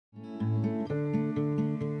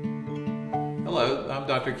Hello, I'm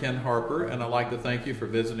Dr. Ken Harper, and I'd like to thank you for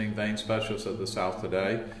visiting Vein Specialists of the South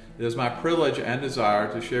today. It is my privilege and desire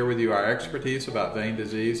to share with you our expertise about vein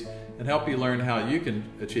disease and help you learn how you can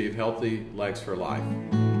achieve healthy legs for life.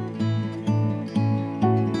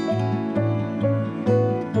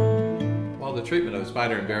 While the treatment of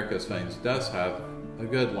spider and varicose veins does have a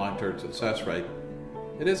good long-term success rate,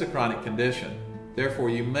 it is a chronic condition. Therefore,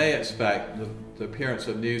 you may expect the appearance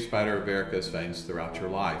of new spider or varicose veins throughout your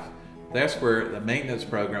life. That's where the maintenance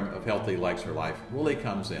program of Healthy Legs for Life really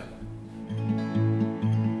comes in.